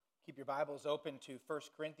Your Bible's open to 1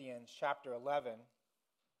 Corinthians chapter 11. I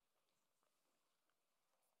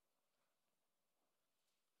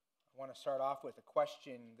want to start off with a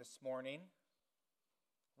question this morning.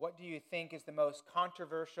 What do you think is the most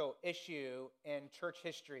controversial issue in church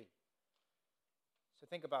history? So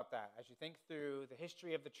think about that. As you think through the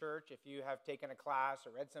history of the church, if you have taken a class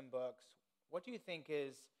or read some books, what do you think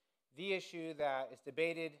is the issue that is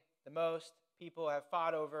debated the most, people have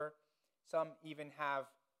fought over, some even have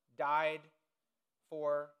died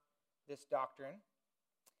for this doctrine?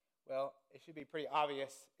 Well, it should be pretty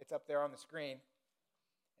obvious. It's up there on the screen.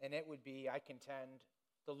 And it would be, I contend,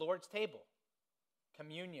 the Lord's table,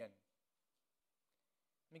 communion.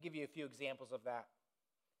 Let me give you a few examples of that.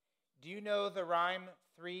 Do you know the rhyme,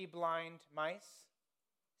 "Three blind mice?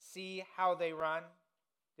 See how they run"?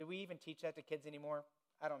 Did we even teach that to kids anymore?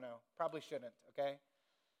 I don't know. Probably shouldn't, okay?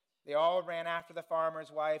 They all ran after the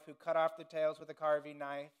farmer's wife who cut off their tails with a carving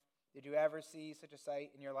knife. Did you ever see such a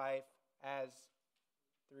sight in your life as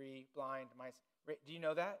three blind mice? Do you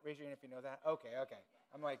know that? Raise your hand if you know that. Okay.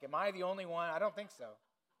 I'm like, am I the only one? I don't think so.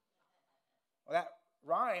 Well, that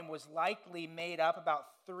rhyme was likely made up about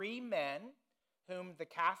three men whom the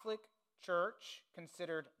Catholic Church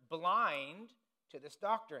considered blind to this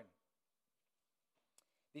doctrine.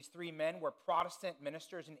 These three men were Protestant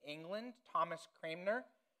ministers in England: Thomas Cranmer,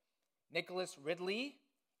 Nicholas Ridley,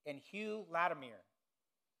 and Hugh Latimer.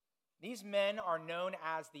 These men are known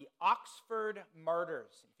as the Oxford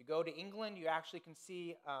Martyrs. If you go to England, you actually can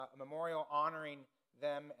see a memorial honoring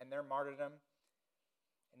them and their martyrdom.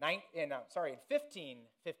 In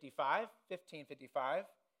 1555,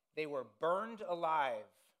 they were burned alive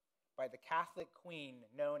by the Catholic queen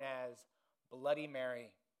known as Bloody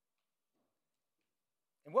Mary.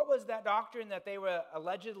 And what was that doctrine that they were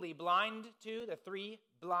allegedly blind to, the three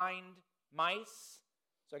blind mice?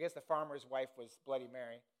 So I guess the farmer's wife was Bloody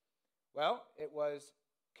Mary. Well, it was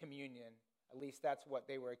communion. At least that's what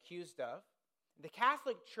they were accused of. The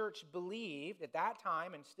Catholic Church believed at that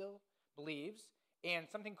time, and still believes, in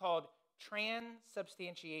something called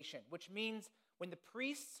transubstantiation, which means when the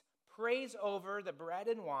priests prays over the bread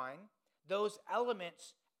and wine, those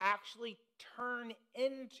elements actually turn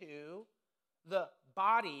into the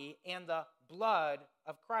body and the blood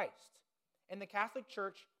of Christ. And the Catholic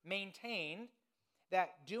Church maintained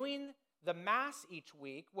that doing the Mass each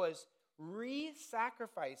week was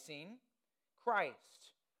re-sacrificing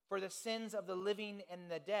Christ for the sins of the living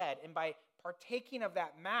and the dead. And by partaking of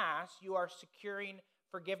that Mass, you are securing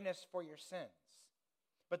forgiveness for your sins.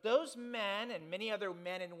 But those men, and many other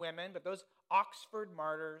men and women, but those Oxford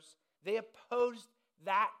martyrs, they opposed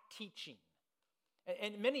that teaching.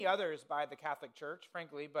 And many others by the Catholic Church,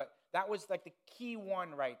 frankly, but that was like the key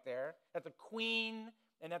one right there, that the Queen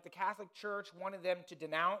and that the Catholic Church wanted them to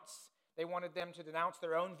denounce. They wanted them to denounce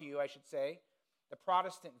their own view, I should say, the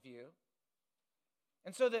Protestant view.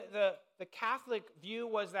 And so the Catholic view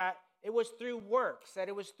was that it was through works, that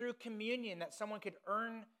it was through communion that someone could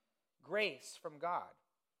earn grace from God.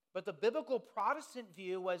 But the biblical Protestant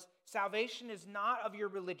view was salvation is not of your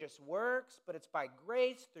religious works, but it's by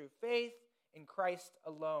grace through faith in Christ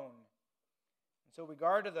alone. And so with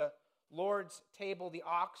regard to the Lord's table, the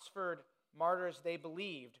Oxford martyrs, they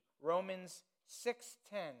believed Romans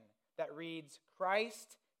 6:10 that reads,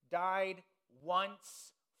 Christ died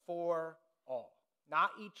once for all.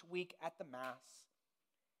 Not each week at the Mass.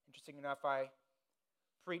 Interesting enough, I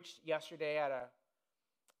preached yesterday at a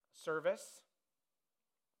service,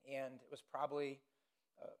 and it was probably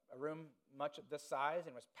a room much of this size,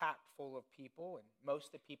 and was packed full of people, and most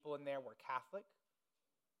of the people in there were Catholic.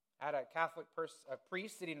 I had a Catholic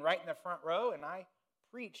priest sitting right in the front row, and I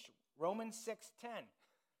preached Romans 6:10.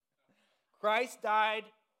 Christ died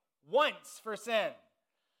once for sin,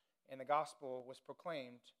 and the gospel was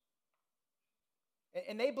proclaimed.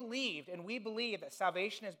 And they believed, and we believe, that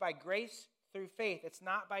salvation is by grace through faith. It's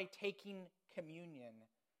not by taking communion.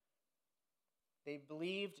 They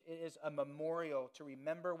believed it is a memorial to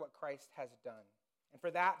remember what Christ has done. And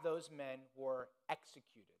for that, those men were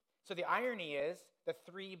executed. So the irony is, the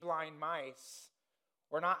three blind mice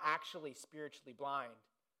were not actually spiritually blind.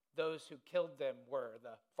 Those who killed them were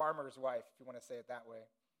the farmer's wife, if you want to say it that way.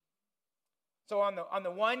 So on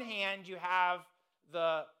the one hand, you have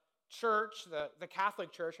the church, the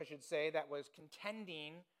Catholic Church, I should say, that was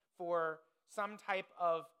contending for some type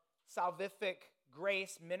of salvific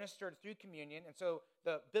grace ministered through communion. And so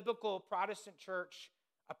the biblical Protestant church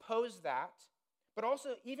opposed that. But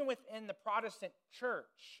also, even within the Protestant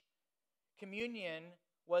church, communion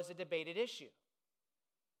was a debated issue.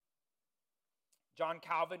 John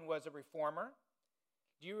Calvin was a reformer.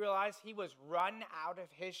 Do you realize he was run out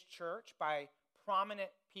of his church by prominent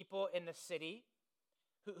people in the city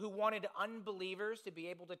who wanted unbelievers to be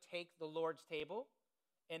able to take the Lord's table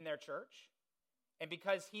in their church. And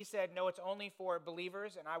because he said, no, it's only for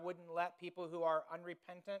believers, and I wouldn't let people who are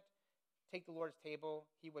unrepentant take the Lord's table,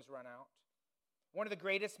 he was run out. One of the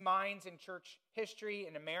greatest minds in church history,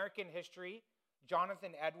 in American history,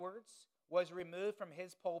 Jonathan Edwards, was removed from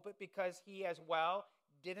his pulpit because he as well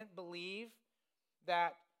didn't believe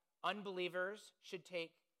that unbelievers should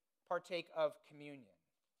partake of communion.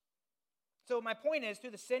 So my point is,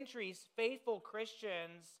 through the centuries, faithful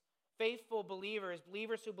Christians, faithful believers,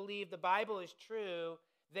 believers who believe the Bible is true,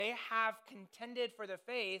 they have contended for the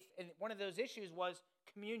faith, and one of those issues was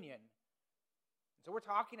communion. So we're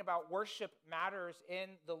talking about worship matters in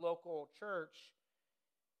the local church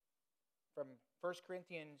from 1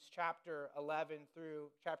 Corinthians chapter 11 through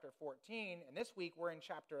chapter 14. And this week we're in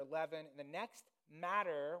chapter 11, and the next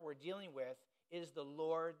matter we're dealing with is the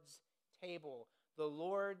Lord's table. The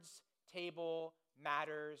Lord's table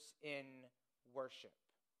matters in worship.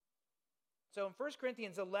 So in 1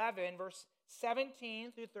 Corinthians 11, verse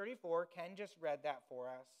 17 through 34, Ken just read that for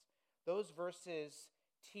us. Those verses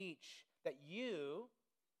teach that you,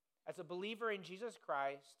 as a believer in Jesus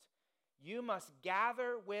Christ, you must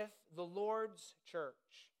gather with the Lord's church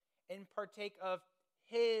and partake of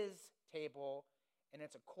his table, and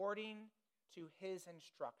it's according to his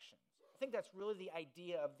instructions. I think that's really the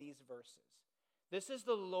idea of these verses. This is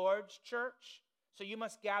the Lord's church, so you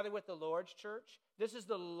must gather with the Lord's church. This is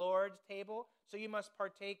the Lord's table, so you must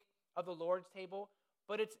partake of the Lord's table,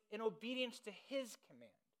 but it's in obedience to his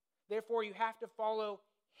command. Therefore, you have to follow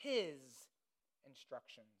his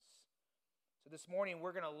instructions. So this morning,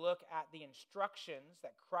 we're going to look at the instructions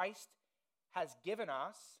that Christ has given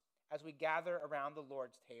us as we gather around the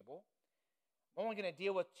Lord's table. I'm only going to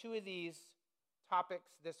deal with two of these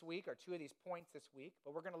topics this week, or two of these points this week,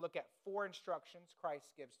 but we're going to look at 4 instructions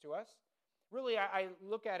Christ gives to us. Really, I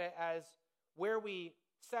look at it as where we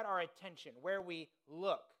set our attention, where we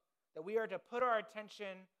look, that we are to put our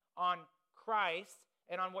attention on Christ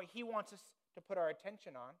and on what he wants us to put our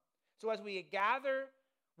attention on. So as we gather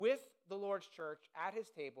with the Lord's church at his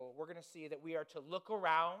table, we're going to see that we are to look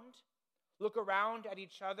around at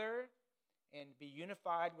each other and be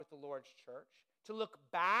unified with the Lord's church, to look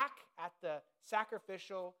back at the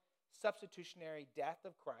sacrificial, substitutionary death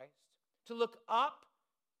of Christ, to look up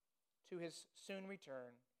to his soon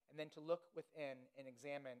return, and then to look within and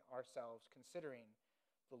examine ourselves, considering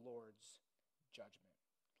the Lord's judgment.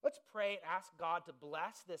 Let's pray and ask God to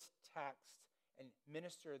bless this text and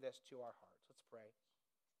minister this to our hearts. Let's pray.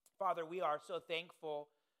 Father, we are so thankful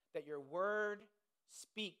that your word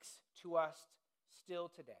speaks to us still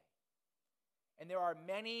today. And there are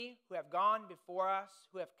many who have gone before us,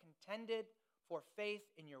 who have contended for faith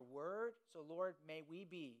in your word. So, Lord, may we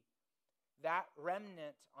be that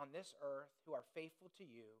remnant on this earth who are faithful to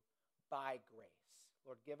you by grace.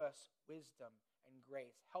 Lord, give us wisdom and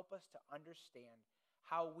grace. Help us to understand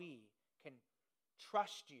how we can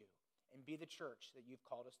trust you and be the church that you've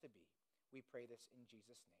called us to be. We pray this in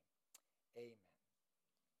Jesus' name. Amen.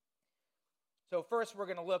 So first, we're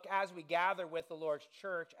going to look, as we gather with the Lord's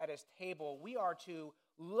church at his table, we are to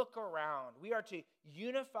look around. We are to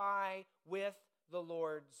unify with the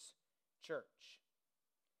Lord's church.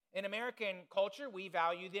 In American culture, we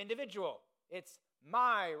value the individual. It's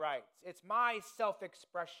my rights. It's my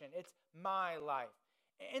self-expression. It's my life.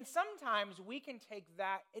 And sometimes we can take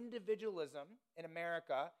that individualism in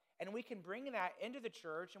America and we can bring that into the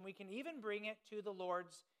church, and we can even bring it to the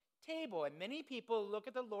Lord's table. And many people look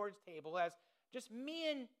at the Lord's table as just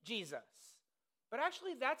me and Jesus. But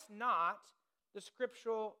actually, that's not the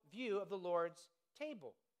scriptural view of the Lord's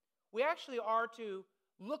table. We actually are to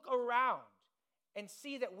look around and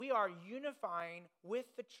see that we are unifying with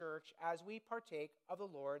the church as we partake of the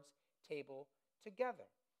Lord's table together.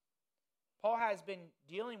 Paul has been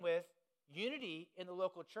dealing with unity in the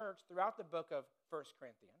local church throughout the book of 1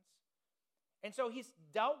 Corinthians. And so he's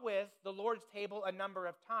dealt with the Lord's table a number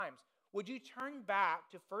of times. Would you turn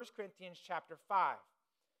back to 1 Corinthians chapter 5?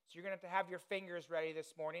 So you're going to have your fingers ready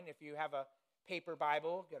this morning. If you have a paper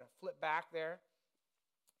Bible, you're going to flip back there.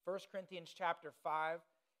 1 Corinthians chapter 5.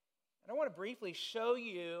 And I want to briefly show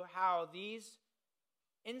you how these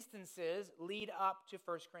instances lead up to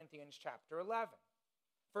 1 Corinthians chapter 11.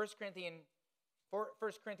 1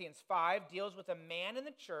 Corinthians 5 deals with a man in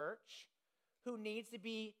the church who needs to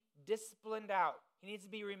be disciplined out. He needs to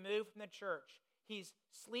be removed from the church. He's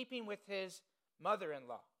sleeping with his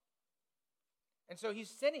mother-in-law. And so he's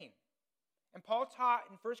sinning. And Paul taught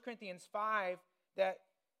in 1 Corinthians 5 that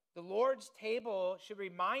the Lord's table should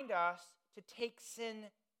remind us to take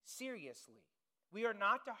sin seriously. We are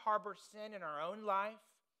not to harbor sin in our own life.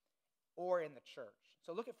 or in the church.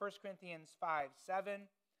 So look at 1 Corinthians 5:7. I'm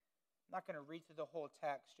not going to read through the whole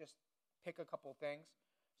text, just pick a couple things.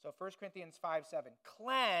 So 1 Corinthians 5:7.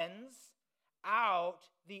 Cleanse out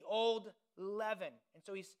the old leaven. And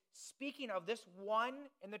so he's speaking of this one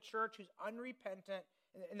in the church who's unrepentant.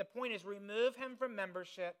 And the point is, remove him from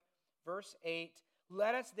membership. Verse 8.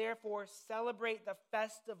 Let us therefore celebrate the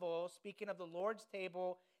festival, speaking of the Lord's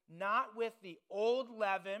table, not with the old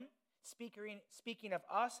leaven, speaking of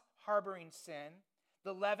us harboring sin,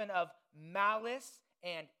 the leaven of malice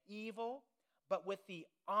and evil, but with the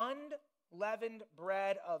unleavened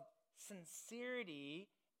bread of sincerity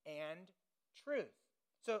and truth.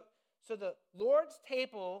 So the Lord's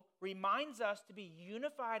table reminds us to be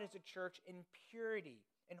unified as a church in purity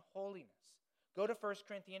and holiness. Go to 1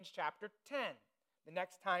 Corinthians chapter 10. The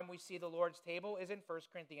next time we see the Lord's table is in 1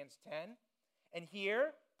 Corinthians 10. And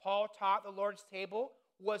here, Paul taught the Lord's table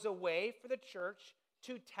was a way for the church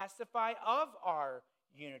to testify of our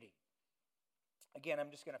unity. Again,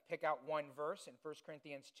 I'm just going to pick out one verse in 1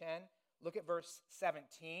 Corinthians 10. Look at verse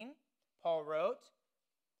 17. Paul wrote,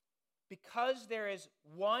 because there is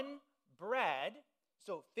one bread,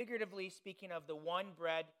 so figuratively speaking of the one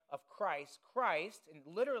bread of Christ, and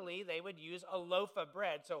literally they would use a loaf of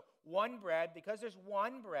bread. So one bread, because there's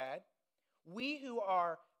one bread, we who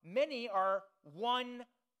are many are one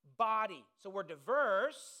body. So we're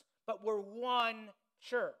diverse, but we're one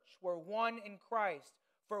church. We're one in Christ,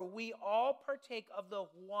 for we all partake of the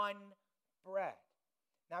one bread.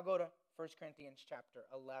 Now go to 1 Corinthians chapter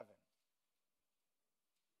 11.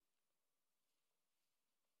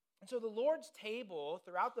 And so the Lord's table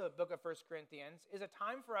throughout the book of 1 Corinthians is a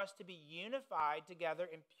time for us to be unified together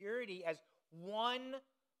in purity as one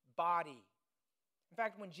body. In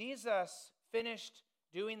fact, when Jesus finished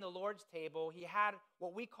doing the Lord's table, he had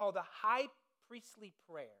what we call the high priestly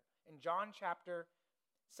prayer in John chapter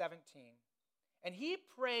 17. And he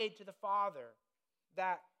prayed to the Father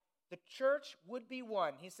that the church would be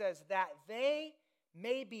one. He says that they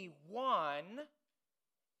may be one,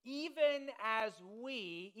 even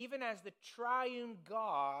as the triune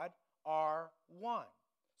God are one.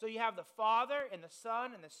 So you have the Father and the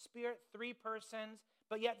Son and the Spirit, three persons,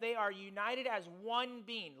 but yet they are united as one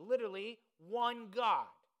being, literally one God.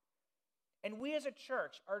 And we as a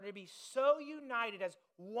church are to be so united as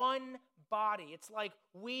one body. It's like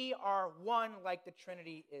we are one, like the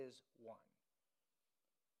Trinity is one.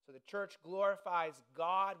 So the church glorifies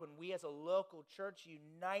God when we as a local church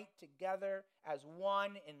unite together as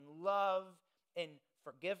one in love, in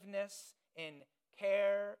forgiveness, in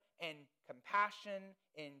care, in compassion,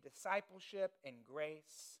 in discipleship, in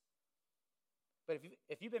grace. But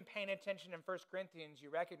if you've been paying attention in 1 Corinthians, you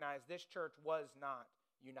recognize this church was not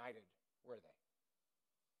united, were they?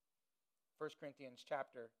 1 Corinthians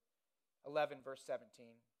chapter 11, verse 17.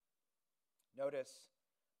 Notice,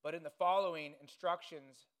 but in the following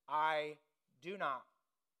instructions, I do not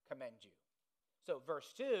commend you. So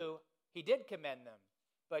verse 2, he did commend them.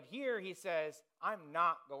 But here he says, I'm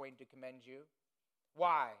not going to commend you.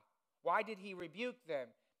 Why? Why did he rebuke them?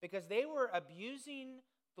 Because they were abusing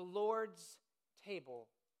the Lord's table.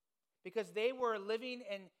 Because they were living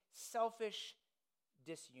in selfish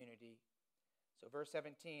disunity. So verse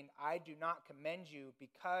 17, I do not commend you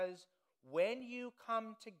because when you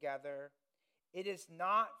come together, it is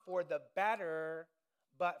not for the better,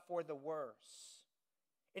 but for the worse.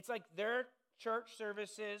 It's like their church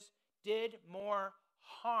services did more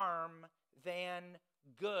harm than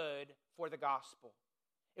good for the gospel.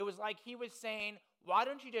 It was like he was saying, why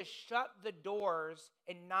don't you just shut the doors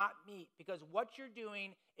and not meet? Because what you're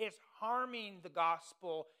doing is harming the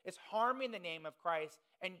gospel. It's harming the name of Christ.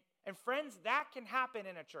 And friends, that can happen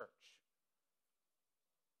in a church.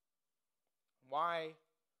 Why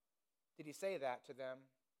did he say that to them?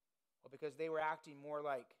 Well, because they were acting more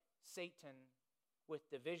like Satan with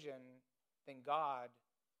division than God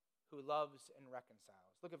who loves and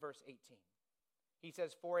reconciles. Look at verse 18. He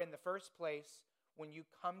says, for in the first place, when you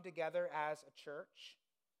come together as a church,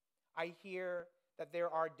 I hear that there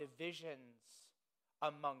are divisions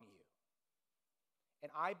among you.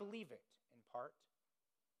 And I believe it in part.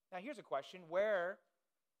 Now here's a question. Where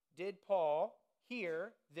did Paul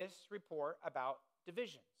hear this report about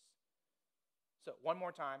divisions? So one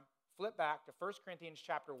more time, flip back to 1 Corinthians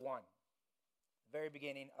chapter 1, the very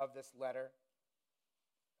beginning of this letter.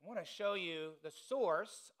 I want to show you the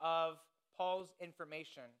source of Paul's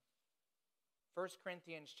information. 1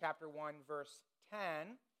 Corinthians chapter 1, verse 10,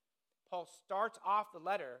 Paul starts off the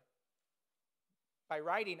letter by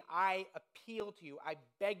writing, I appeal to you, I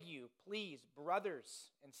beg you, please,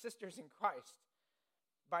 brothers and sisters in Christ,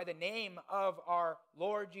 by the name of our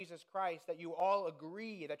Lord Jesus Christ, that you all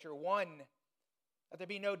agree that you're one, that there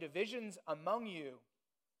be no divisions among you,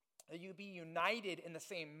 that you be united in the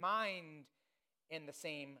same mind, in the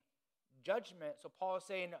same judgment. So Paul is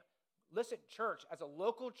saying, listen, church, as a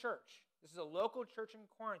local church, this is a local church in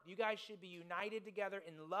Corinth, you guys should be united together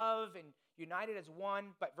in love and united as one.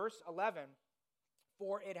 But verse 11,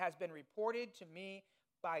 for it has been reported to me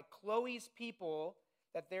by Chloe's people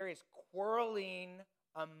that there is quarreling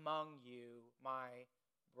among you, my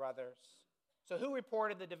brothers. So who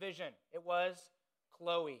reported the division? It was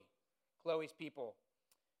Chloe's people.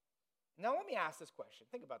 Now let me ask this question.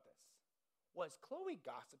 Think about this. Was Chloe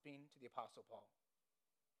gossiping to the Apostle Paul?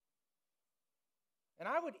 And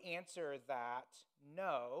I would answer that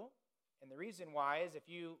no. And the reason why is if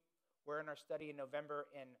you were in our study in November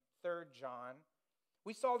in 3 John,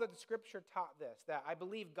 we saw that the scripture taught this, that I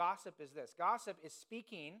believe gossip is this. Gossip is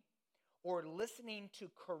speaking or listening to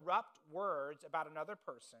corrupt words about another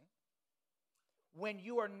person when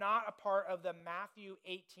you are not a part of the Matthew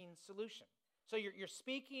 18 solution. So you're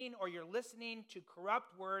speaking or you're listening to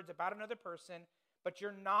corrupt words about another person, but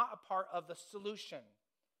you're not a part of the solution.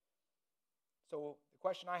 So the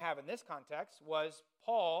question I have in this context, was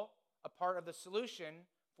Paul a part of the solution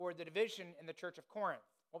for the division in the church of Corinth?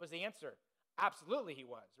 What was the answer? Absolutely he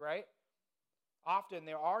was, right? Often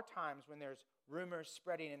there are times when there's rumors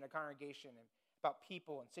spreading in the congregation about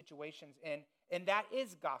people and situations, and that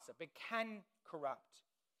is gossip. It can corrupt.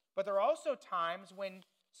 But there are also times when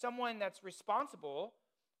someone that's responsible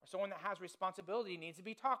or someone that has responsibility needs to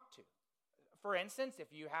be talked to. For instance, if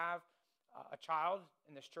you have a child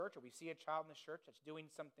in this church, or we see a child in this church that's doing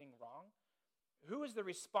something wrong, who is the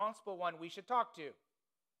responsible one we should talk to?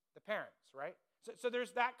 The parents, right? So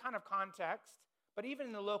there's that kind of context. But even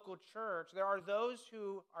in the local church, there are those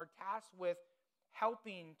who are tasked with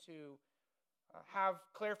helping to have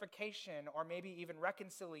clarification or maybe even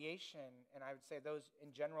reconciliation. And I would say those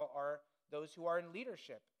in general are those who are in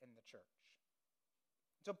leadership in the church.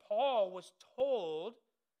 So Paul was told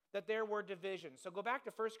that there were divisions. So go back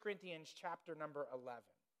to 1 Corinthians chapter number 11.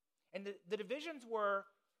 And the divisions were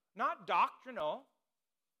not doctrinal.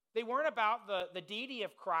 They weren't about the deity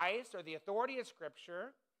of Christ or the authority of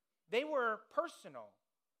Scripture. They were personal.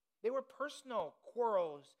 They were personal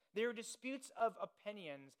quarrels. They were disputes of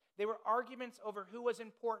opinions. They were arguments over who was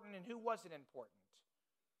important and who wasn't important.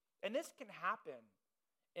 And this can happen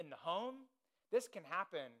in the home. This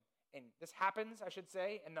happens, I should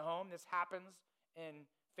say, in the home. This happens in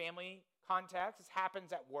family context. This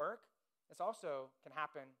happens at work. This also can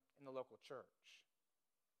happen in the local church.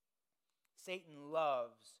 Satan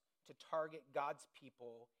loves to target God's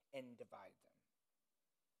people and divide them.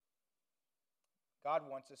 God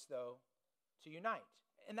wants us, though, to unite.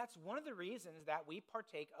 And that's one of the reasons that we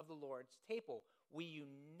partake of the Lord's table. We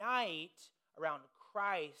unite around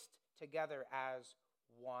Christ together as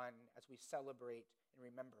one as we celebrate and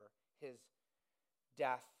remember his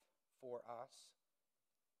death for us.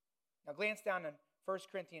 Now glance down in 1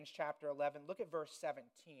 Corinthians chapter 11. Look at verse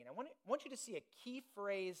 17. I want you to see a key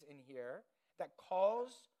phrase in here that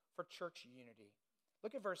calls for church unity.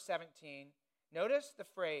 Look at verse 17. Notice the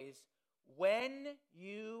phrase, when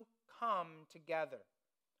you come together.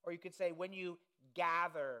 Or you could say, when you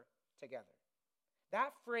gather together.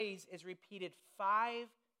 That phrase is repeated 5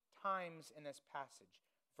 times in this passage.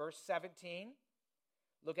 Verse 17.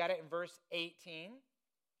 Look at it in verse 18.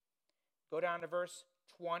 Go down to verse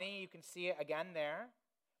 20. You can see it again there.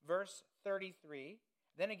 Verse 33.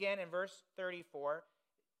 Then again in verse 34.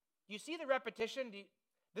 You see the repetition?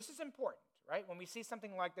 This is important, right? When we see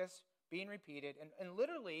something like this being repeated, and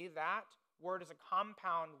literally that word is a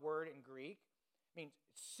compound word in Greek. It means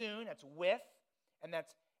soon, that's with, and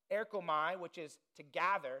that's erkomai, which is to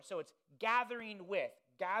gather. So it's gathering with,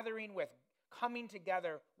 coming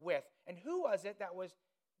together with. And who was it that was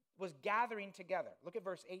gathering together? Look at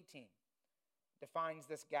verse 18. Defines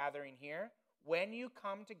this gathering here. When you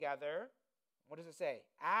come together, what does it say?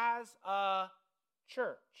 As a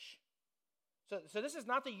church. So this is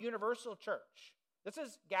not the universal church. This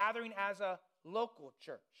is gathering as a local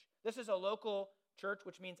church. This is a local church,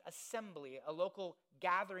 which means assembly, a local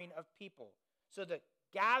gathering of people. So the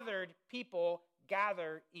gathered people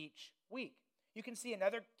gather each week. You can see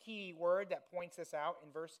another key word that points this out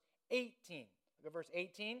in verse 18. Look at verse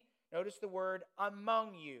 18. Notice the word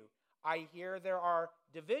among you. I hear there are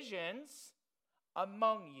divisions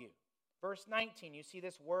among you. Verse 19, you see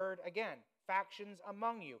this word again, factions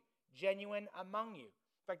among you, genuine among you.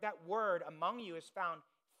 In fact, that word among you is found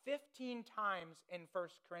 15 times in 1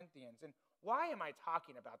 Corinthians. And why am I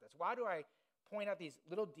talking about this? Why do I point out these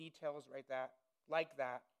little details like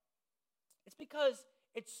that? It's because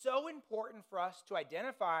it's so important for us to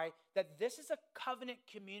identify that this is a covenant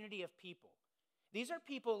community of people. These are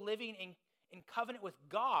people living in covenant with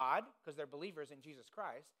God, because they're believers in Jesus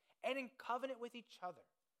Christ, and in covenant with each other.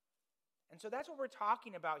 And so that's what we're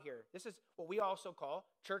talking about here. This is what we also call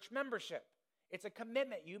church membership. It's a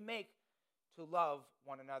commitment you make to love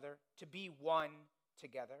one another, to be one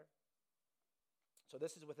together. So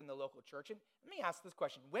this is within the local church. And let me ask this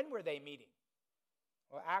question. When were they meeting?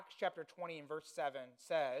 Well, Acts chapter 20 and verse 7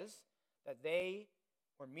 says that they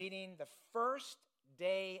were meeting the first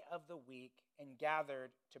day of the week and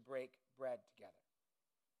gathered to break bread together.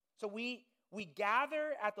 So we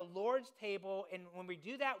gather at the Lord's table, and when we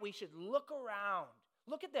do that, we should look around.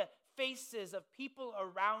 Look at the faces of people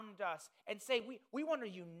around us and say, we want to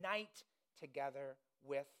unite together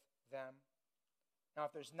with them. Now,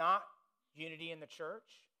 if there's not unity in the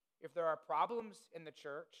church, if there are problems in the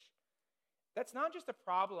church, that's not just a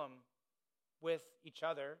problem with each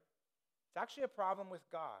other. It's actually a problem with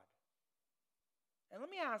God. And let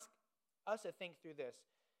me ask us to think through this.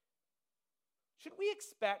 Should we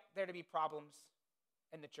expect there to be problems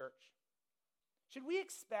in the church? Should we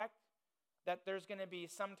expect that there's going to be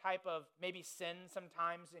some type of maybe sin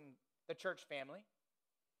sometimes in the church family?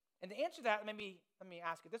 And to answer that, let me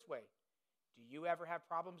ask it this way. Do you ever have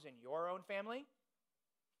problems in your own family?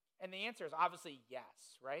 And the answer is obviously yes,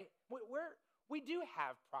 right? We do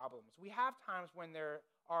have problems. We have times when there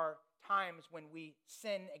are times when we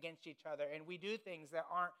sin against each other and we do things that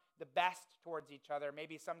aren't the best towards each other,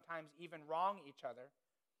 maybe sometimes even wrong each other.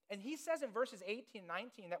 And he says in verses 18,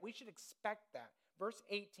 19 that we should expect that. Verse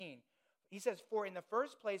 18, he says, "For in the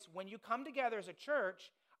first place, when you come together as a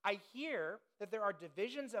church, I hear that there are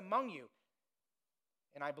divisions among you."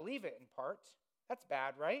 And I believe it in part. That's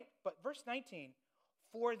bad, right? But verse 19,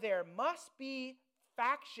 "For there must be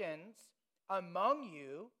factions among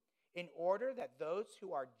you in order that those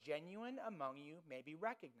who are genuine among you may be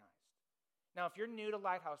recognized." Now, if you're new to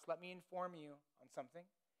Lighthouse, let me inform you on something.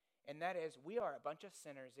 And that is, we are a bunch of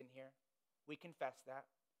sinners in here. We confess that.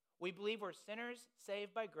 We believe we're sinners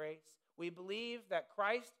saved by grace. We believe that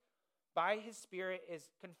Christ, by his Spirit,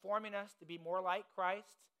 is conforming us to be more like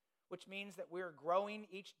Christ, which means that we're growing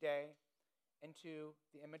each day into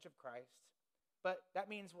the image of Christ. But that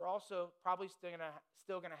means we're also probably still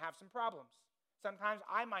going to have some problems. Sometimes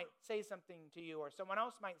I might say something to you, or someone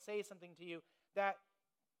else might say something to you that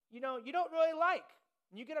you don't really like,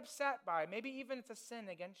 and you get upset by. Maybe even it's a sin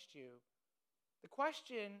against you. The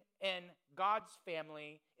question in God's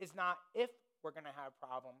family is not if we're going to have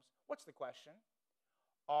problems. What's the question?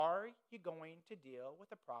 Are you going to deal with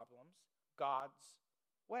the problems God's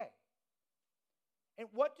way?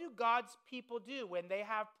 And what do God's people do when they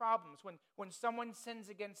have problems, when someone sins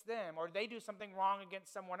against them or they do something wrong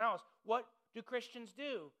against someone else? What do Christians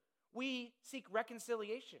do? We seek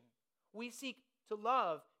reconciliation. We seek to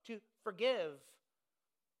love, to forgive.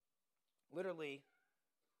 Literally,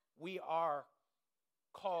 we are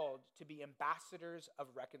called to be ambassadors of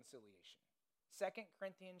reconciliation. 2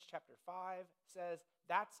 Corinthians chapter 5 says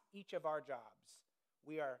that's each of our jobs.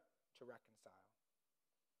 We are to reconcile.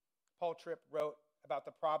 Paul Tripp wrote about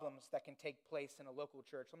the problems that can take place in a local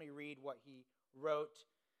church. Let me read what he wrote.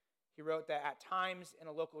 He wrote that at times in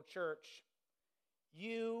a local church,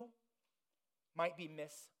 you might be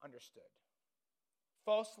misunderstood,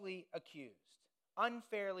 falsely accused,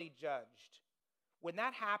 unfairly judged. When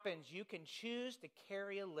that happens, you can choose to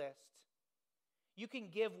carry a list. You can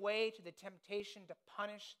give way to the temptation to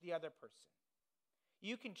punish the other person.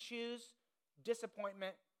 You can choose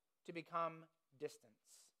disappointment to become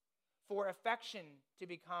distance, for affection to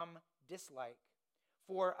become dislike,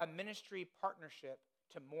 for a ministry partnership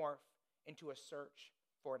to morph into a search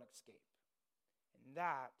for an escape. And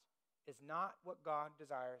that is not what God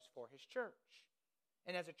desires for his church.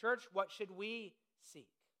 And as a church, what should we seek?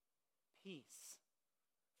 Peace,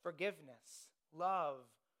 forgiveness, love,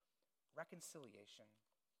 reconciliation.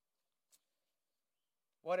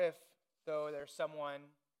 What if, though, there's someone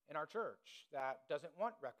in our church that doesn't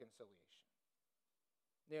want reconciliation?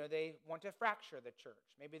 They want to fracture the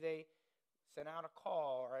church. Maybe they send out a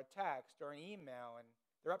call or a text or an email, and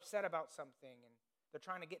they're upset about something, and they're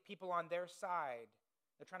trying to get people on their side.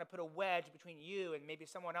 They're trying to put a wedge between you and maybe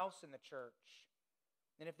someone else in the church.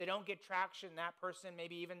 And if they don't get traction, that person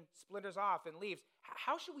maybe even splinters off and leaves.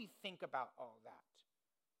 How should we think about all that?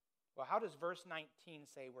 Well, how does verse 19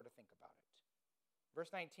 say we're to think about it?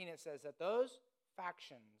 Verse 19, it says that those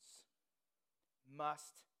factions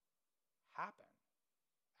must happen.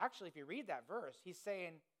 Actually, if you read that verse, he's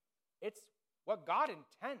saying it's what God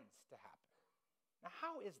intends to happen. Now,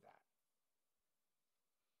 how is that?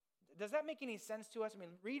 does that make any sense to us? I mean,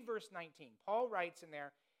 read verse 19. Paul writes in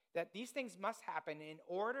there that these things must happen in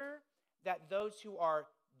order that those who are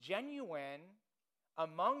genuine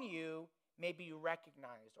among you may be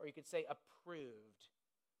recognized, or you could say approved.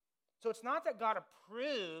 So it's not that God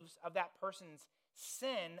approves of that person's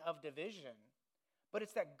sin of division, but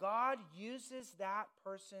it's that God uses that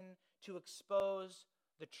person to expose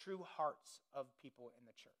the true hearts of people in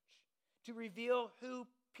the church, to reveal who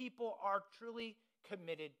people are truly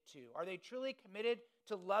committed to. Are they truly committed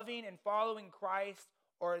to loving and following Christ,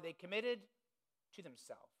 or are they committed to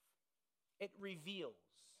themselves? It reveals.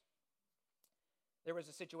 There was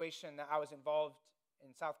a situation that I was involved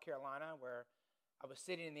in South Carolina where I was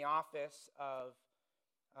sitting in the office of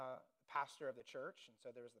the pastor of the church. And so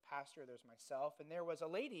there was the pastor, there's myself, and there was a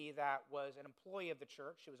lady that was an employee of the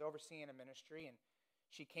church. She was overseeing a ministry, and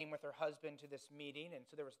she came with her husband to this meeting. And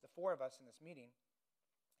so there was the four of us in this meeting.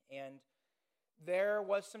 And there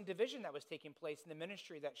was some division that was taking place in the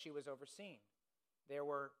ministry that she was overseeing. There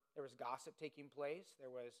was gossip taking place.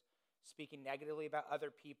 There was speaking negatively about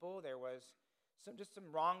other people. There was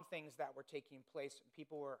some wrong things that were taking place.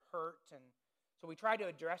 People were hurt, and so we tried to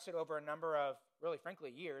address it over a number of, really, frankly,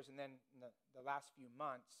 years, and then in the last few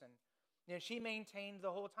months. And she maintained the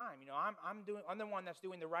whole time. I'm the one that's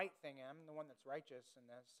doing the right thing. I'm the one that's righteous in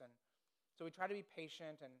this. And so we tried to be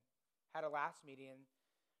patient and had a last meeting,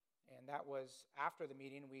 and that was after the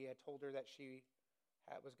meeting. We had told her that she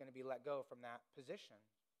was going to be let go from that position.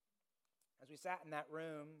 As we sat in that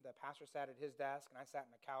room, the pastor sat at his desk, and I sat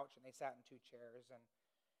in the couch, and they sat in two chairs,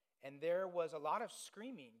 and there was a lot of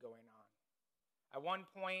screaming going on. At one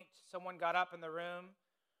point, someone got up in the room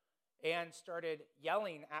and started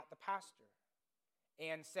yelling at the pastor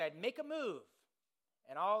and said, "Make a move,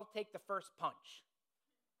 and I'll take the first punch."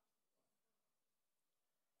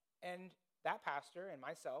 And that pastor and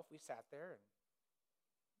myself, we sat there and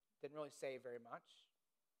didn't really say very much.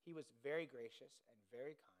 He was very gracious and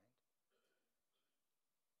very kind.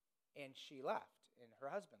 And she left, and her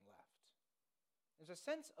husband left. There's a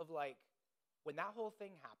sense of like, when that whole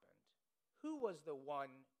thing happened, who was the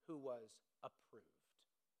one who was approved?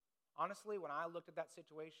 Honestly, when I looked at that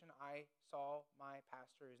situation, I saw my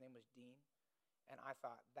pastor, his name was Dean, and I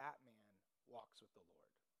thought, that man walks with the Lord.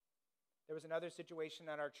 There was another situation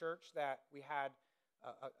at our church that we had,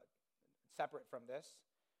 separate from this,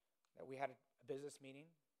 that we had a business meeting.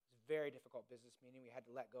 It was a very difficult business meeting. We had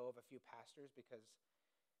to let go of a few pastors because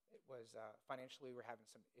it was financially we were having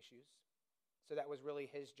some issues. So that was really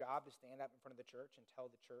his job, to stand up in front of the church and tell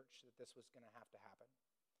the church that this was going to have to happen.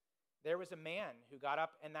 There was a man who got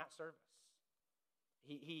up in that service.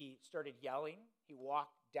 He started yelling. He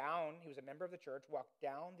walked down. He was a member of the church, walked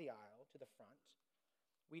down the aisle to the front.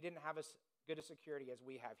 We didn't have as good a security as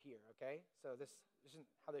we have here, okay? So this isn't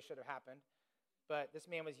how this should have happened. But this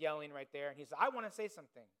man was yelling right there, and he said, "I want to say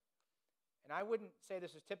something." And I wouldn't say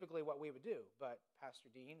this is typically what we would do, but Pastor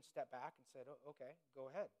Dean stepped back and said, "Oh, okay, go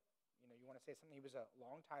ahead. You want to say something?" He was a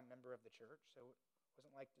longtime member of the church, so it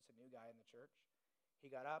wasn't like just a new guy in the church. He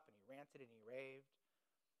got up and he ranted and he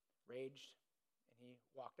raged, and he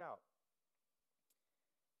walked out.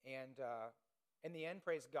 And in the end,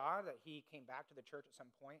 praise God that he came back to the church at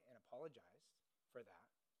some point and apologized for that.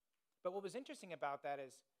 But what was interesting about that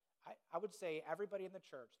is I would say everybody in the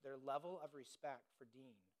church, their level of respect for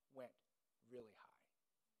Dean went really high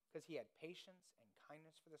because he had patience and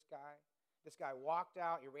kindness for this guy. This guy walked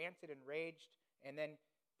out, he ranted and raged, and then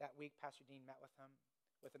that week Pastor Dean met with him,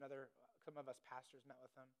 some of us pastors met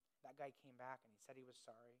with him. That guy came back and he said he was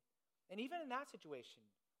sorry. And even in that situation,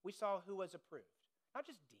 we saw who was approved. Not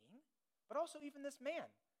just Dean, but also even this man.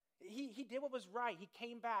 He did what was right. He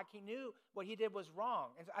came back. He knew what he did was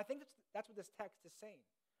wrong. And I think that's what this text is saying.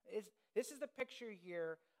 This is the picture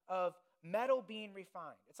here of metal being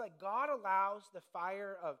refined. It's like God allows the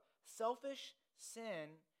fire of selfish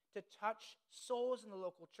sin to touch souls in the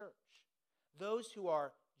local church. Those who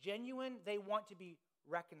are genuine, they want to be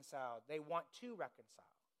reconciled. They want to reconcile.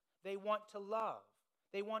 They want to love.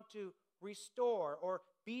 They want to restore or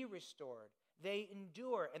be restored. They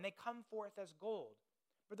endure and they come forth as gold.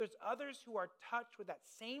 But there's others who are touched with that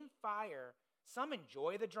same fire. Some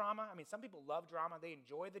enjoy the drama. Some people love drama. They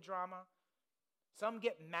enjoy the drama. Some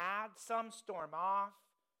get mad. Some storm off.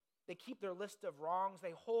 They keep their list of wrongs.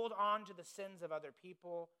 They hold on to the sins of other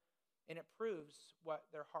people. And it proves what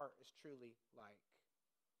their heart is truly like.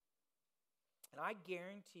 And I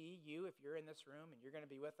guarantee you, if you're in this room and you're going to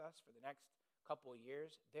be with us for the next couple of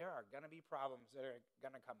years, there are going to be problems that are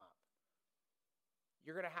going to come up.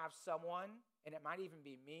 You're going to have someone, and it might even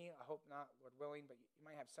be me, I hope not, Lord willing, but you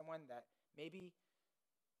might have someone that maybe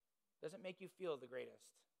doesn't make you feel the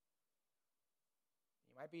greatest.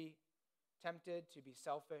 You might be tempted to be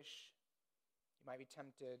selfish. You might be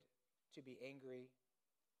tempted to be angry.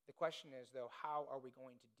 The question is, though, how are we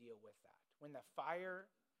going to deal with that? When the fire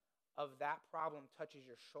of that problem touches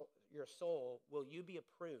your soul, will you be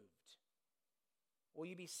approved? Will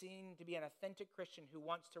you be seen to be an authentic Christian who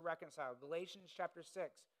wants to reconcile? Galatians chapter 6,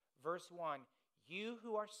 verse 1, you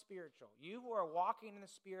who are spiritual, you who are walking in the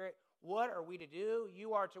Spirit, what are we to do?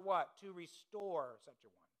 You are to what? To restore such a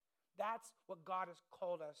one. That's what God has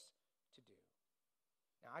called us to do.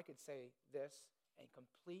 Now, I could say this in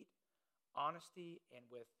complete honesty and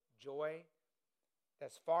with joy.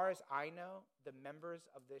 As far as I know, the members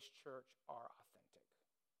of this church are authentic.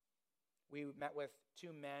 We met with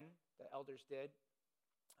two men, the elders did.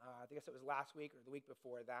 I guess it was last week or the week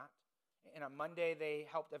before that. And on Monday, they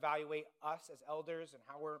helped evaluate us as elders and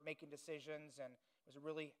how we're making decisions. And it was a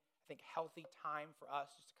really, I think, healthy time for us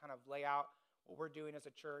just to kind of lay out what we're doing as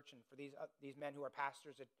a church, and for these men who are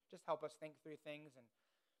pastors to just help us think through things. And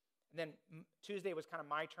then Tuesday was kind of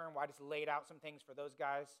my turn where I just laid out some things for those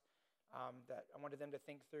guys that I wanted them to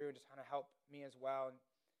think through and just kind of help me as well.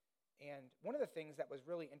 And one of the things that was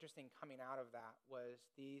really interesting coming out of that was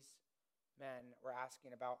these men were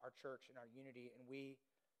asking about our church and our unity, and we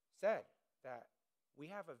said that we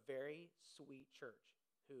have a very sweet church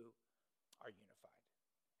who are unified.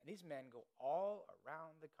 And these men go all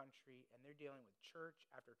around the country, and they're dealing with church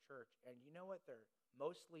after church. And you know what they're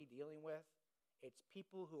mostly dealing with? It's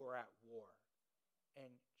people who are at war. And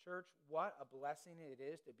church, what a blessing it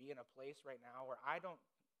is to be in a place right now where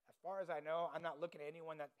as far as I know, I'm not looking at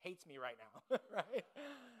anyone that hates me right now, right?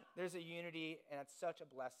 There's a unity, and it's such a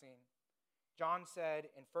blessing. John said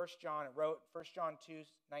in 1 John, wrote 1 John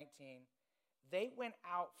 2:19, they went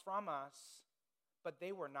out from us, but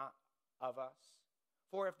they were not of us.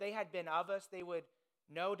 For if they had been of us, they would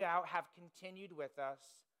no doubt have continued with us,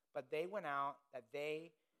 but they went out that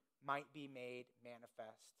they might be made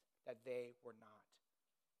manifest, that they were not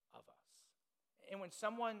of us. And when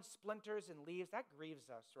someone splinters and leaves, that grieves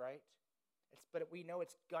us, right? But we know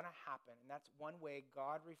it's going to happen, and that's one way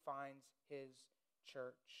God refines his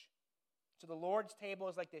church. So the Lord's table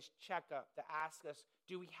is like this checkup to ask us,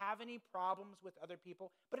 do we have any problems with other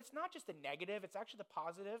people? But it's not just the negative, it's actually the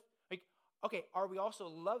positive. Like, okay, are we also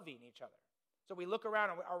loving each other? So we look around,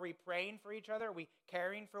 are we praying for each other? Are we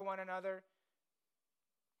caring for one another?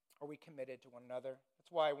 Are we committed to one another?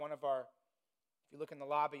 That's why if you look in the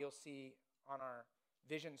lobby, you'll see on our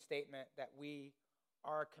vision statement that we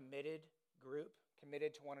are a committed group,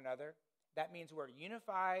 committed to one another. That means we're a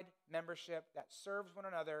unified membership that serves one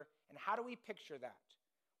another. And how do we picture that?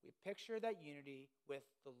 We picture that unity with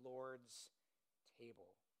the Lord's table.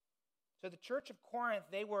 So the church of Corinth,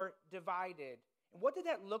 they were divided. And what did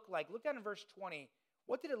that look like? Look down in verse 20.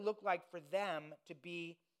 What did it look like for them to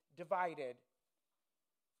be divided?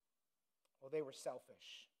 Well, they were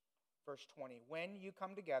selfish. Verse 20, when you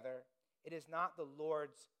come together, it is not the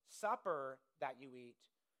Lord's supper that you eat.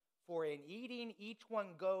 For in eating, each one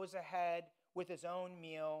goes ahead with his own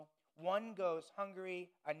meal. One goes hungry,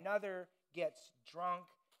 another gets drunk,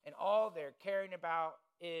 and all they're caring about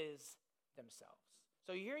is themselves.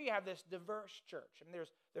 So here you have this diverse church. And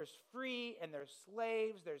there's free and there's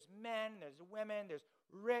slaves, there's men, there's women, there's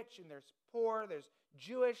rich and there's poor, there's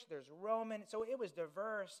Jewish, there's Roman. So it was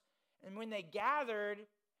diverse. And when they gathered,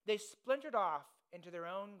 they splintered off into their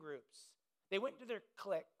own groups. They went to their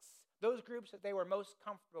cliques, those groups that they were most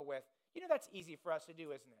comfortable with. You know, that's easy for us to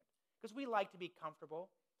do, isn't it? Because we like to be comfortable.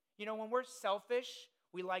 You know, when we're selfish,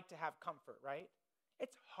 we like to have comfort, right?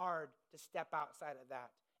 It's hard to step outside of that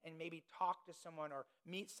and maybe talk to someone or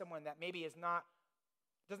meet someone that maybe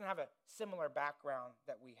doesn't have a similar background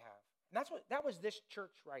that we have. And that was this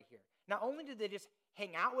church right here. Not only did they just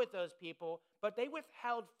hang out with those people, but they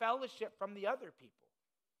withheld fellowship from the other people.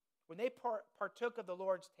 When they partook of the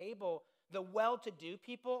Lord's table, the well-to-do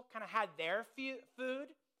people kind of had their food,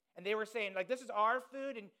 and they were saying, like, this is our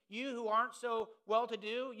food, and you who aren't so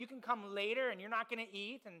well-to-do, you can come later, and you're not going to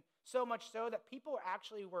eat, and so much so that people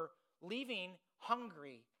actually were leaving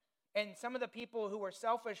hungry, and some of the people who were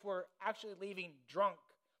selfish were actually leaving drunk.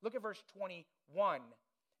 Look at verse 21.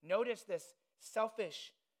 Notice this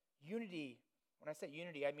selfish unity. When I say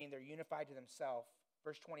unity, I mean they're unified to themselves.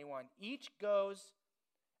 Verse 21, each goes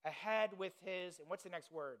ahead with his, and what's the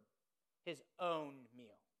next word? His own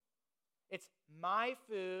meal. It's my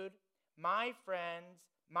food, my friends,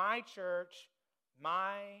 my church,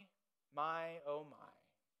 my, oh my.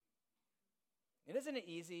 And isn't it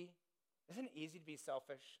easy? Isn't it easy to be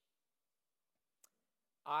selfish?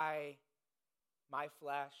 My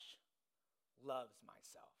flesh loves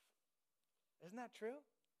myself. Isn't that true?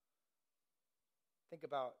 Think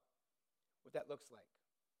about what that looks like.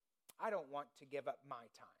 I don't want to give up my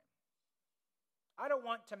time. I don't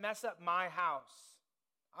want to mess up my house.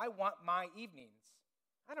 I want my evenings.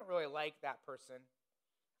 I don't really like that person.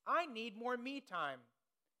 I need more me time.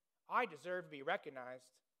 I deserve to be recognized.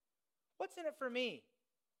 What's in it for me?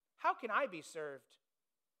 How can I be served?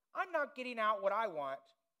 I'm not getting out what I want.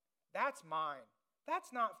 That's mine.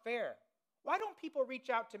 That's not fair. Why don't people reach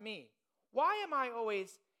out to me? Why am I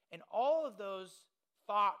always... And all of those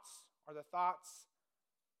thoughts are the thoughts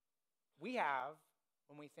we have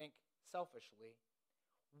when we think selfishly.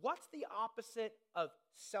 What's the opposite of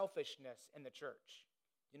selfishness in the church?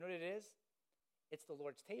 You know what it is? It's the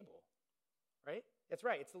Lord's table, right? That's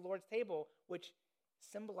right. It's the Lord's table, which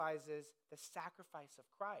symbolizes the sacrifice of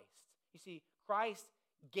Christ. You see, Christ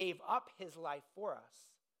gave up his life for us.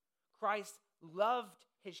 Christ loved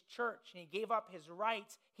his church, and he gave up his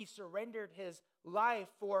rights. He surrendered his life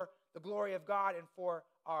for the glory of God and for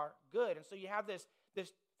our good. And so you have this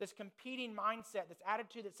competing mindset, this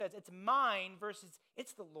attitude that says it's mine versus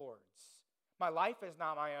it's the Lord's. My life is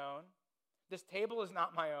not my own. This table is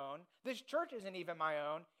not my own. This church isn't even my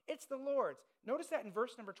own. It's the Lord's. Notice that in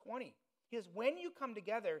verse number 20. He says, when you come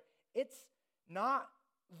together, it's not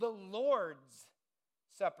the Lord's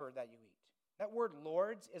supper that you eat. That word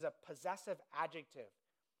Lord's is a possessive adjective.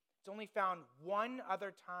 It's only found one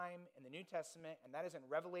other time in the New Testament, and that is in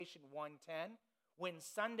Revelation 1:10, when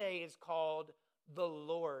Sunday is called the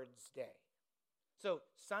Lord's Day. So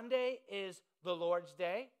Sunday is the Lord's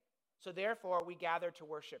Day, so therefore we gather to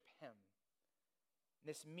worship him.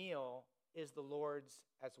 This meal is the Lord's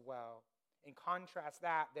as well. And contrast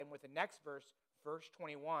that then with the next verse, verse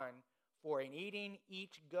 21, for in eating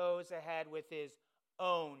each goes ahead with his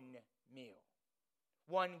own meal.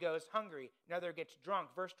 One goes hungry, another gets drunk.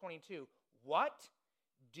 Verse 22, what?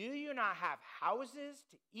 Do you not have houses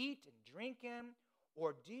to eat and drink in?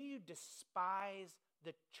 Or do you despise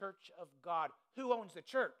the church of God? Who owns the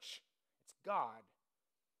church? It's God.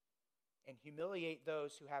 And humiliate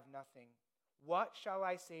those who have nothing. What shall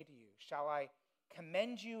I say to you? Shall I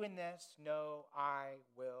commend you in this? No, I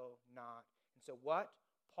will not. And so what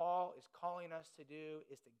Paul is calling us to do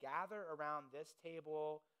is to gather around this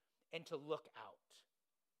table and to look out.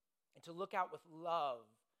 And to look out with love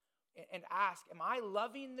and ask, am I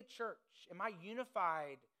loving the church? Am I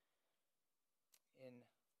unified in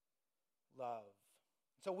love?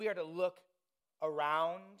 So we are to look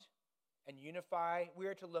around and unify. We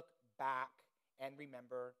are to look back and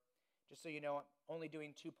remember. Just so you know, I'm only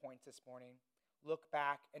doing 2 points this morning. Look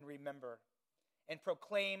back and remember. And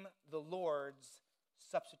proclaim the Lord's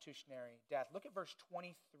substitutionary death. Look at verse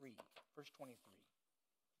 23. Verse 23.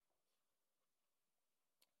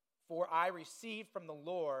 For I received from the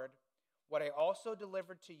Lord what I also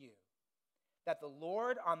delivered to you, that the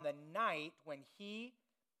Lord on the night when he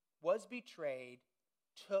was betrayed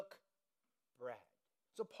took bread.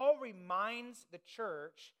 So Paul reminds the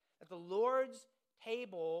church that the Lord's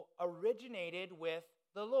table originated with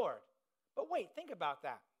the Lord. But wait, think about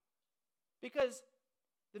that. Because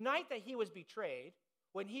the night that he was betrayed,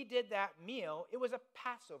 when he did that meal, it was a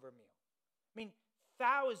Passover meal. I mean,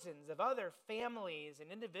 thousands of other families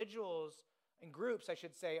and individuals and groups, I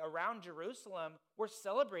should say, around Jerusalem were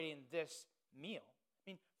celebrating this meal. I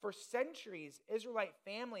mean, for centuries, Israelite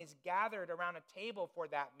families gathered around a table for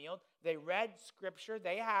that meal. They read scripture.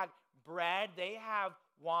 They had bread. They have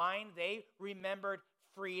wine. They remembered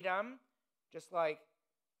freedom, just like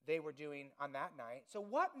they were doing on that night. So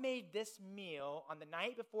what made this meal on the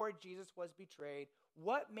night before Jesus was betrayed,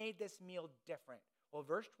 what made this meal different? Well,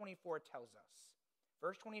 verse 24 tells us.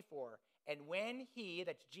 Verse 24, and when he,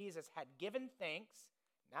 that's Jesus, had given thanks,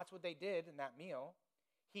 and that's what they did in that meal,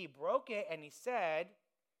 he broke it and he said,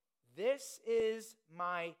 this is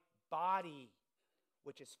my body,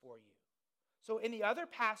 which is for you. So in the other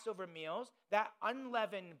Passover meals, that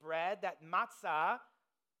unleavened bread, that matzah,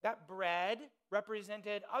 that bread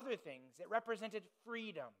represented other things. It represented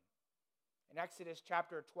freedom. In Exodus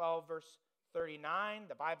chapter 12, verse 39,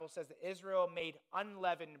 the Bible says that Israel made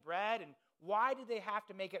unleavened bread. And why did they have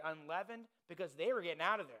to make it unleavened? Because they were getting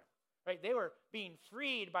out of there, right? They were being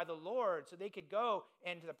freed by the Lord so they could go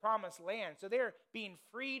into the promised land. So they're being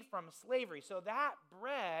freed from slavery. So that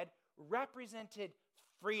bread represented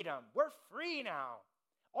freedom. We're free now.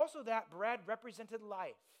 Also, that bread represented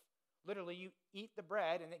life. Literally, you eat the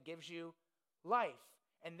bread and it gives you life.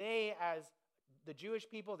 And they, as the Jewish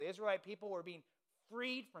people, the Israelite people, were being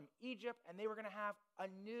freed from Egypt, and they were going to have a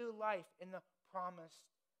new life in the promised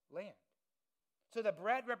land. So the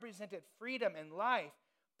bread represented freedom and life.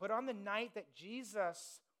 But on the night that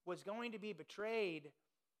Jesus was going to be betrayed,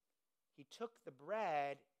 he took the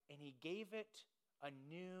bread and he gave it a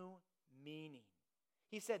new meaning.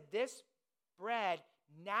 He said, this bread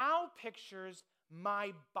now pictures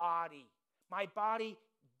my body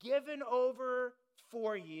given over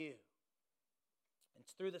for you.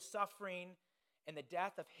 It's through the suffering and the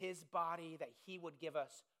death of his body that he would give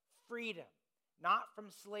us freedom, not from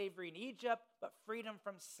slavery in Egypt, but freedom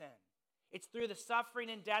from sin. It's through the suffering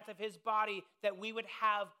and death of his body that we would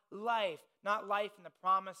have life, not life in the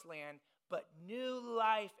promised land, but new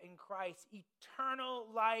life in Christ, eternal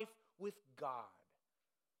life with God.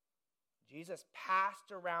 Jesus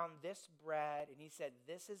passed around this bread and he said,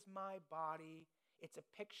 this is my body. It's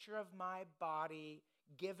a picture of my body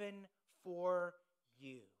given for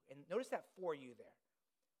you. And notice that for you there.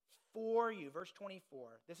 For you, verse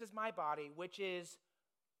 24. This is my body, which is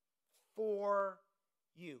for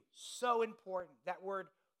you. So important. That word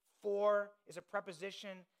for is a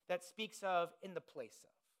preposition that speaks of in the place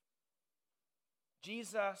of.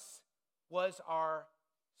 Jesus was our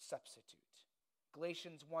substitute.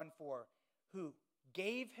 Galatians 1:4, who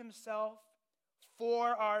gave himself for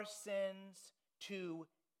our sins to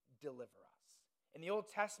deliver us. In the Old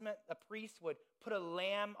Testament, a priest would put a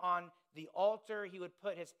lamb on the altar. He would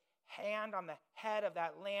put his hand on the head of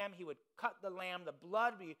that lamb. He would cut the lamb. The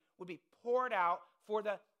blood would be poured out for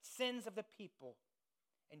the sins of the people.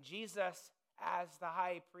 And Jesus, as the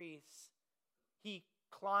high priest, he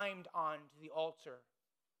climbed onto the altar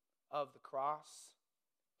of the cross.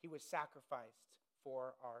 He was sacrificed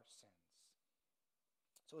for our sins.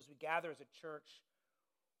 So as we gather as a church,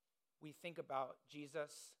 we think about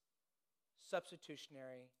Jesus'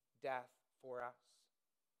 substitutionary death for us.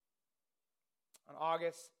 On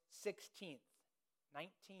August 16th,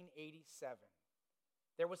 1987,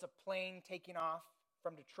 there was a plane taking off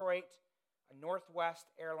from Detroit, a Northwest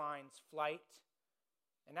Airlines flight.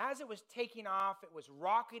 And as it was taking off, it was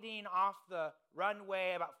rocketing off the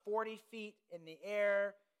runway about 40 feet in the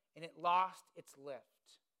air, and it lost its lift.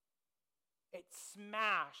 It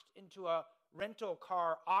smashed into a rental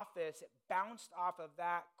car office. It bounced off of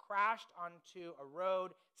that, crashed onto a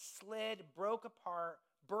road, slid, broke apart,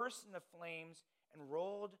 burst into flames, and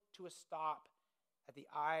rolled to a stop at the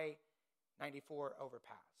I-94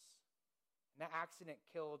 overpass. And that accident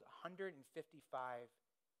killed 155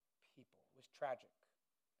 people. It was tragic.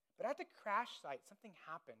 But at the crash site, something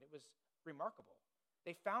happened. It was remarkable.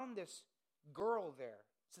 They found this girl there,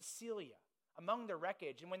 Cecilia, among the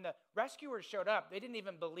wreckage. And when the rescuers showed up, they didn't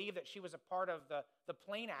even believe that she was a part of the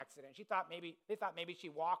plane accident. They thought maybe she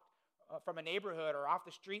walked from a neighborhood or off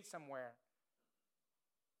the street somewhere.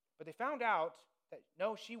 But they found out that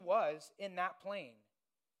no, she was in that plane.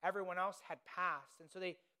 Everyone else had passed. And so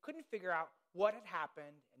they couldn't figure out what had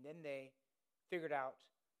happened. And then they figured out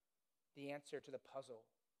the answer to the puzzle.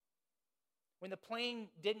 When the plane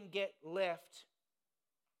didn't get lift,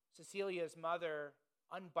 Cecilia's mother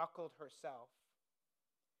unbuckled herself.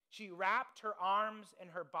 She wrapped her arms and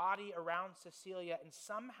her body around Cecilia, and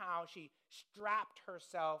somehow she strapped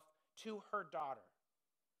herself to her daughter.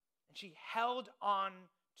 And she held on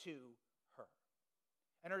to her.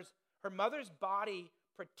 And her mother's body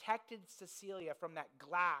protected Cecilia from that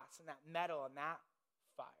glass and that metal and that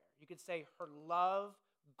fire. You could say her love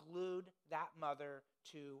glued that mother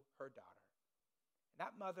to her daughter. And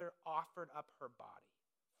that mother offered up her body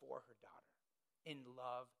for her daughter. In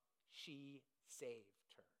love, she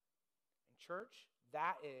saved her. In church,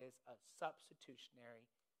 that is a substitutionary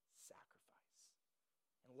sacrifice.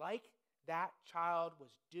 And like that child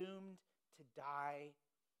was doomed to die,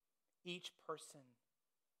 each person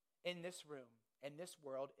in this room, in this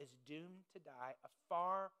world, is doomed to die a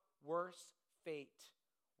far worse fate.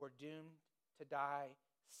 We're doomed to die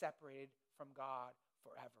separated from God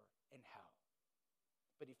forever in hell.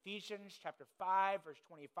 But Ephesians chapter 5, verse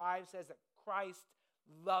 25 says that Christ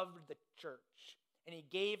loved the church and he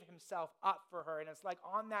gave himself up for her. And it's like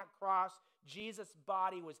on that cross, Jesus'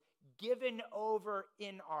 body was given over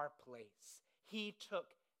in our place. He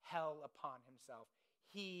took hell upon himself.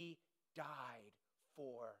 He died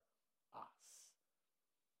for us.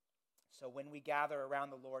 So when we gather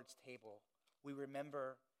around the Lord's table, we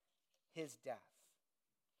remember his death.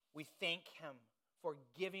 We thank him for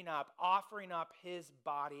giving up, offering up his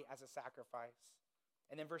body as a sacrifice.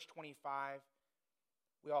 And then verse 25,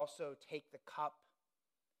 we also take the cup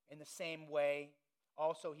in the same way.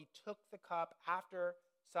 Also, he took the cup after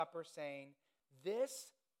supper, saying,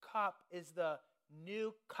 "This cup is the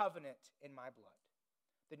new covenant in my blood."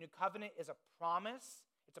 The new covenant is a promise.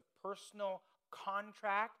 It's a personal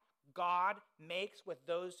contract God makes with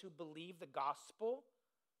those who believe the gospel.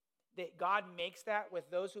 That God makes that with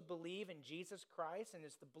those who believe in Jesus Christ, and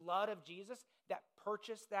it's the blood of Jesus that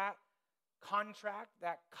purchased that contract,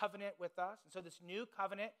 that covenant with us. And so this new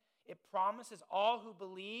covenant It promises all who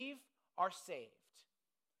believe are saved.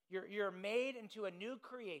 You're made into a new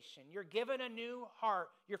creation. You're given a new heart.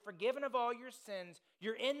 You're forgiven of all your sins.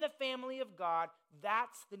 You're in the family of God.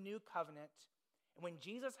 That's the new covenant. And when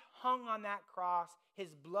Jesus hung on that cross,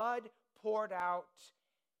 his blood poured out.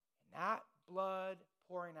 And that blood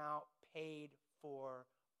pouring out paid for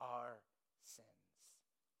our sins.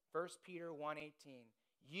 1 Peter 1:18,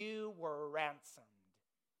 you were ransomed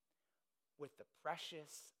with the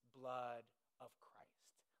precious blood of Christ,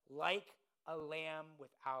 like a lamb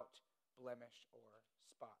without blemish or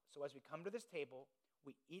spot. So as we come to this table,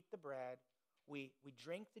 we eat the bread, we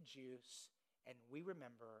drink the juice, and we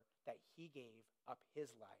remember that he gave up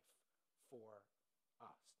his life for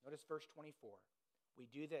us. Notice verse 24. We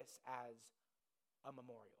do this as a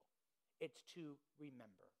memorial. It's to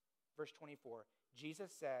remember. Verse 24,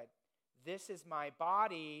 Jesus said, this is my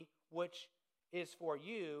body, which is for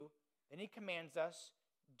you. Then he commands us,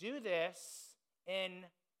 do this in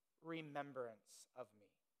remembrance of me.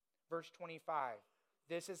 Verse 25,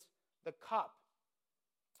 this cup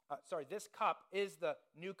is the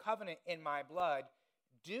new covenant in my blood.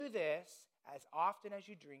 Do this as often as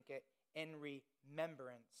you drink it in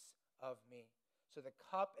remembrance of me. So the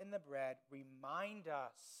cup and the bread remind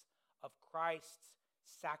us of Christ's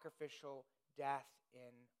sacrificial death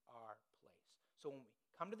in our place. So when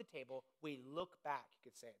we come to the table, we look back, you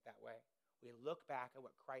could say it that way. We look back at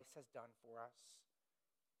what Christ has done for us.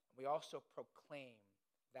 We also proclaim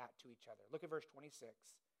that to each other. Look at verse 26.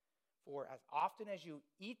 For as often as you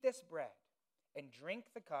eat this bread and drink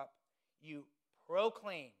the cup, you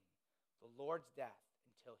proclaim the Lord's death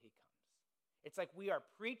until he comes. It's like we are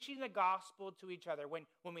preaching the gospel to each other.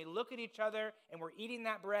 When we look at each other and we're eating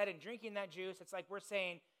that bread and drinking that juice, it's like we're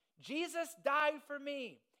saying, Jesus died for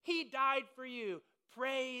me. He died for you.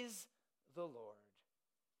 Praise the Lord.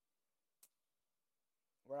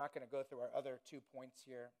 We're not going to go through our other 2 points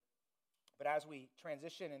here. But as we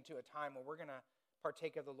transition into a time where we're going to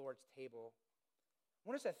partake of the Lord's table, I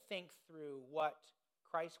want us to think through what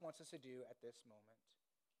Christ wants us to do at this moment.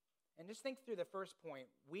 And just think through the first point.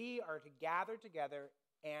 We are to gather together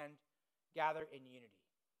and gather in unity.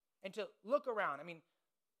 And to look around.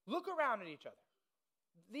 Look around at each other.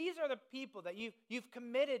 These are the people that you've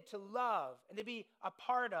committed to love and to be a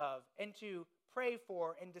part of and to pray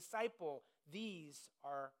for and disciple. These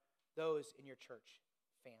are those in your church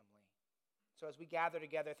family. So as we gather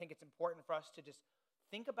together, I think it's important for us to just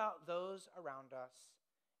think about those around us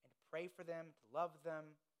and to pray for them, to love them.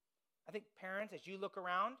 I think parents, as you look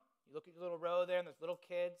around, you look at your little row there and those little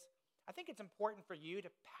kids, I think it's important for you to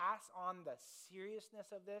pass on the seriousness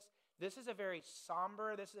of this. This is a very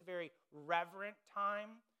somber, this is a very reverent time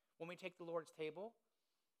when we take the Lord's table.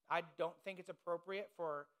 I don't think it's appropriate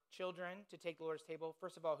for children to take the Lord's table,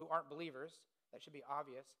 first of all, who aren't believers. That should be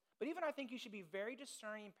obvious. But even I think you should be very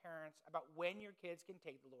discerning parents about when your kids can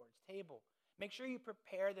take the Lord's table. Make sure you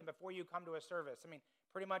prepare them before you come to a service.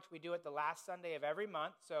 Pretty much we do it the last Sunday of every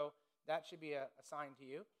month, so that should be a sign to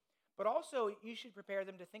you. But also, you should prepare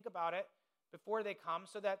them to think about it before they come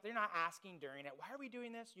so that they're not asking during it, why are we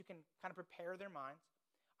doing this? You can kind of prepare their minds.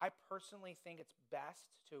 I personally think it's best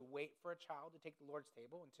to wait for a child to take the Lord's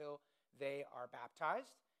table until they are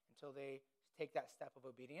baptized, until they take that step of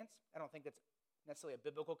obedience. I don't think that's necessarily a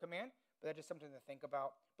biblical command, but that's just something to think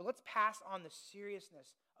about. But let's pass on the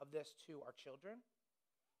seriousness of this to our children.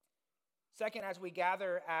 Second, as we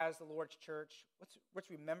gather as the Lord's church, let's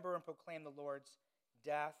remember and proclaim the Lord's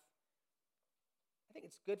death. I think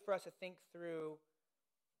it's good for us to think through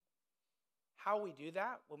how we do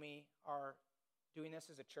that when we are doing this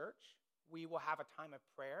as a church. We will have a time of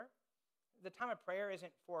prayer. The time of prayer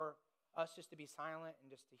isn't for us just to be silent and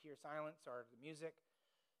just to hear silence or the music.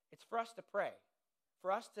 It's for us to pray,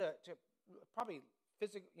 for us to probably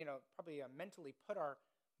mentally put our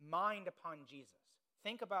mind upon Jesus.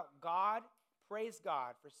 Think about God, praise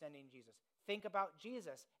God for sending Jesus. Think about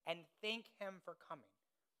Jesus and thank him for coming.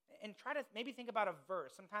 And try to maybe think about a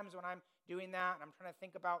verse. Sometimes when I'm doing that and I'm trying to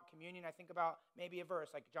think about communion, I think about maybe a verse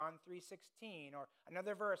like John 3:16 or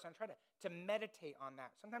another verse. I'm trying to meditate on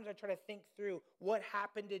that. Sometimes I try to think through what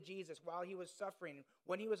happened to Jesus while he was suffering,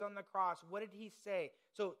 when he was on the cross. What did he say?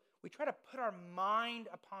 So we try to put our mind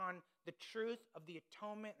upon the truth of the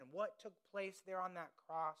atonement and what took place there on that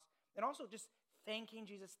cross. And also just thanking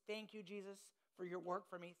Jesus. Thank you, Jesus, for your work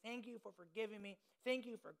for me. Thank you for forgiving me. Thank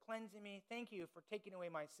you for cleansing me. Thank you for taking away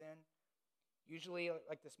my sin. Usually,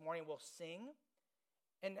 like this morning, we'll sing.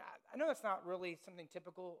 And I know that's not really something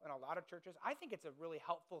typical in a lot of churches. I think it's a really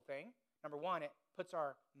helpful thing. Number one, it puts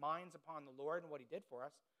our minds upon the Lord and what he did for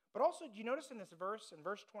us. But also, do you notice in this verse, in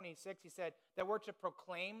verse 26, he said that we're to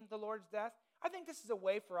proclaim the Lord's death? I think this is a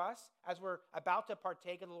way for us, as we're about to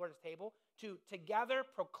partake of the Lord's table, to together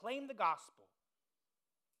proclaim the gospel.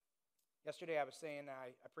 Yesterday I was saying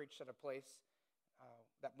I preached at a place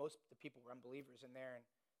that most of the people were unbelievers in there, and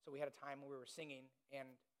so we had a time where we were singing, and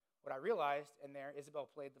what I realized in there, Isabel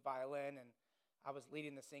played the violin, and I was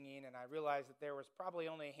leading the singing, and I realized that there was probably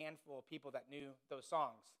only a handful of people that knew those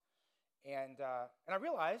songs. And I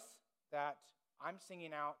realized that I'm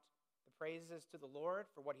singing out the praises to the Lord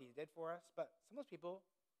for what he did for us, but some of those people,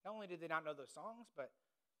 not only did they not know those songs, but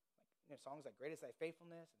songs like Great Is Thy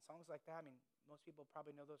Faithfulness and songs like that. I mean, most people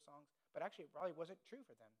probably know those songs, but actually it probably wasn't true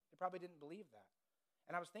for them. They probably didn't believe that.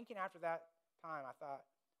 And I was thinking after that time, I thought,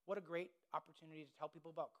 what a great opportunity to tell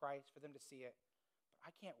people about Christ, for them to see it. But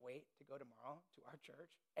I can't wait to go tomorrow to our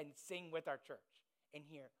church and sing with our church and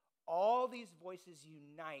hear all these voices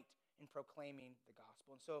unite in proclaiming the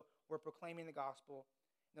gospel. And so we're proclaiming the gospel.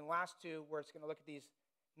 And then the last two, we're just going to look at these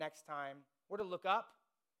next time. We're to look up,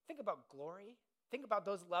 think about glory. Think about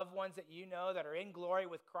those loved ones that you know that are in glory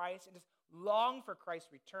with Christ, and just long for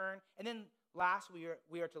Christ's return. And then last, we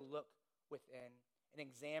are to look within and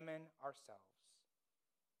examine ourselves.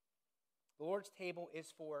 The Lord's table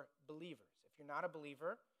is for believers. If you're not a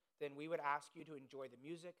believer, then we would ask you to enjoy the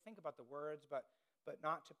music, think about the words, but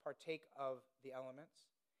not to partake of the elements.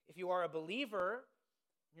 If you are a believer,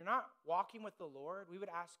 you're not walking with the Lord, we would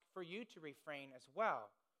ask for you to refrain as well.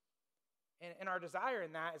 And our desire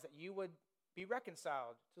in that is that you would be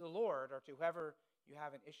reconciled to the Lord or to whoever you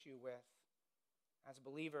have an issue with. As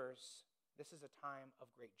believers, this is a time of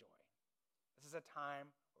great joy. This is a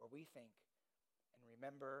time where we think and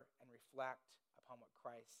remember and reflect upon what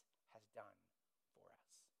Christ has done for us.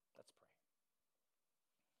 Let's pray.